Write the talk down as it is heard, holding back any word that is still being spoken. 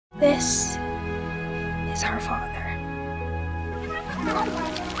This is our father.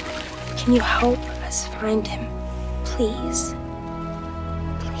 Can you help us find him, please?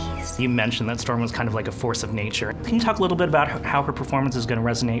 Please. You mentioned that Storm was kind of like a force of nature. Can you talk a little bit about how her performance is going to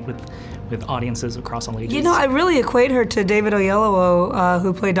resonate with audiences across all ages? You know, I really equate her to David Oyelowo,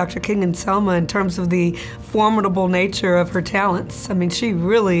 who played Dr. King in Selma, in terms of the formidable nature of her talents. I mean, she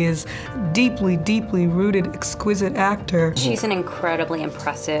really is deeply, deeply rooted, exquisite actor. She's an incredibly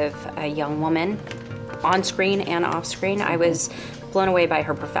impressive young woman, on screen and off screen. I was blown away by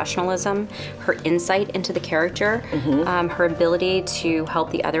her professionalism, her insight into the character, her ability to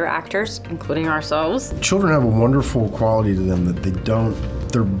help the other actors, including ourselves. Children have a wonderful quality to them that they don't,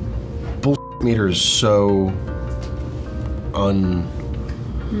 their bullshit meter is so uncluttered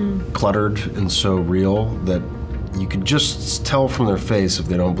and so real that you could just tell from their face if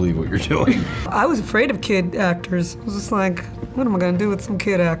they don't believe what you're doing. I was afraid of kid actors. I was just like, what am I gonna do with some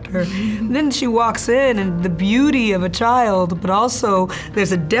kid actor? And then she walks in and the beauty of a child, but also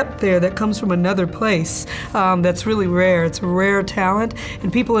there's a depth there that comes from another place that's really rare. It's a rare talent,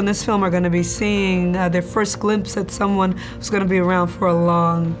 and people in this film are gonna be seeing their first glimpse at someone who's gonna be around for a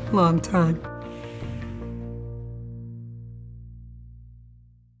long, long time.